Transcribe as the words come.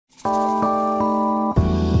Hey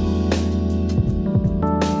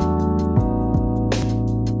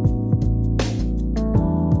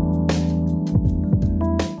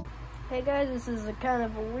guys, this is a kind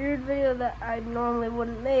of a weird video that I normally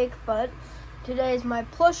wouldn't make, but today is my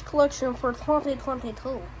plush collection for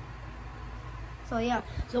 2022. So yeah,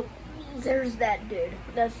 so there's that dude.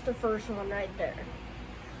 That's the first one right there.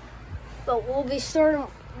 But we'll be starting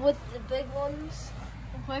with the big ones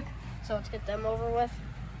real quick. So let's get them over with.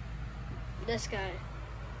 This guy,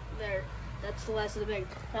 there, that's the last of the big.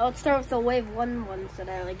 Now let's start with the wave 1 ones that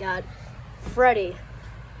I only got. Freddy,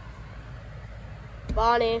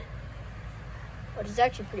 Bonnie, which is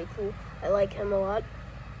actually pretty cool. I like him a lot.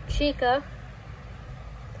 Chica,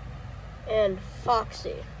 and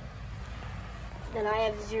Foxy. Then I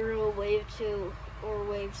have 0, wave 2, or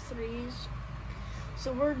wave 3s.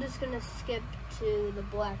 So we're just gonna skip to the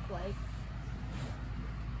black light.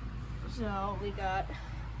 So we got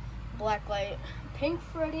black light pink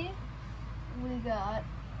Freddy. We got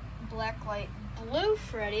black light blue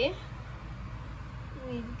Freddy.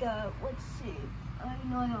 We've got, let's see, I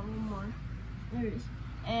know I got one more. There it is.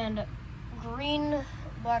 And green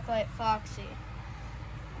blacklight Foxy.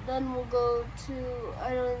 Then we'll go to,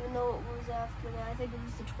 I don't even know what was after that. I think it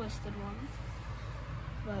was the twisted one.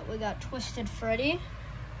 But we got twisted Freddy,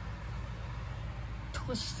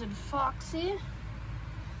 twisted Foxy,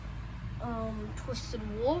 twisted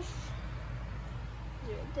Wolf,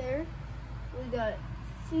 right there. We got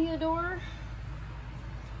Theodore,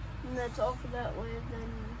 and that's all for that wave.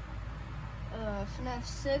 Then FNAF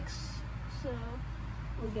 6. So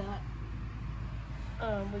we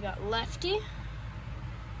got Lefty,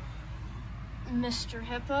 Mr.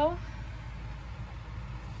 Hippo,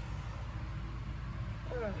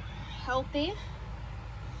 Helpy.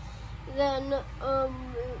 Then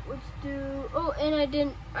let's do, oh,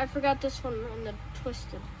 and I forgot this one on the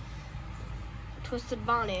Twisted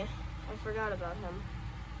Bonnie. I forgot about him.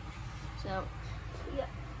 So yeah,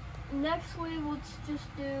 next wave let's just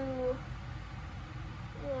do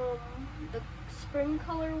the spring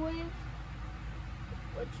color wave,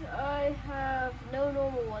 which I have no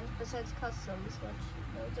normal ones besides customs,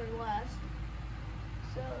 which those are last.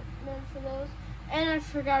 So then for those, and I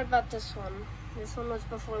forgot about this one. This one was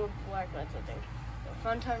before the black lights, I think. So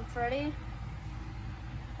Funtime Freddy.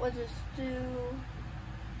 We'll just do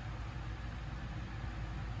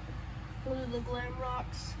the Glam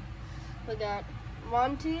Rocks. We got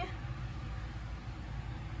Monty,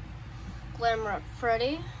 Glamrock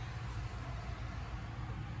Freddy,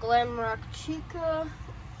 Glamrock Chica,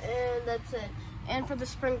 and that's it. And for the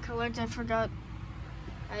spring colors, I forgot,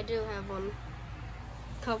 I do have one,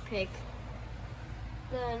 Cupcake.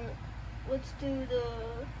 Then let's do the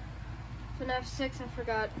FNAF 6, I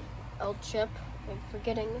forgot El Chip. I'm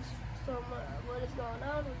forgetting what is going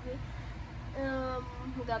on with me.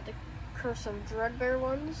 We got the Curse of Dreadbear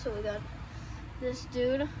ones, so we got this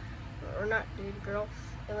dude, or not dude, girl.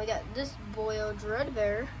 Then we got this boyo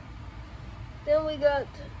Dreadbear. Then we got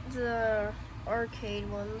the arcade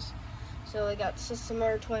ones. So we got System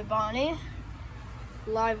Air Toy Bonnie,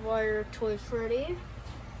 Livewire Toy Freddy,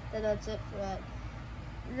 and that's it for that.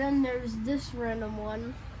 Then there's this random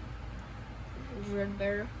one,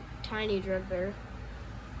 Dreadbear, Tiny Dreadbear.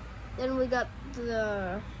 Then we got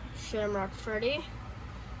the Shamrock Freddy.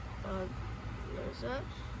 There's that.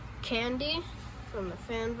 Candy from the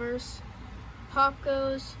Fanverse. Pop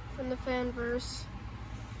Goes from the Fanverse.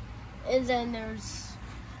 And then there's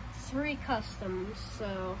 3 customs.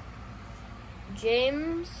 So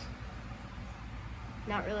James,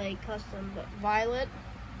 not really custom, but Violet,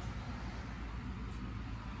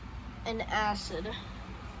 and Acid.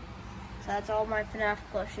 So that's all my FNAF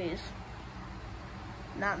plushies.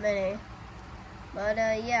 Not many. But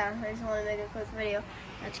yeah, I just want to make a quick video.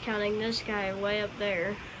 That's counting this guy way up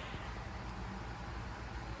there.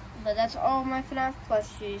 But that's all my FNAF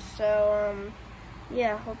plushies. So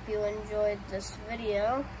yeah, hope you enjoyed this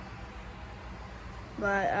video.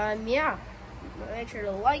 But yeah, make sure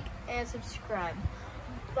to like and subscribe.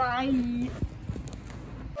 Bye.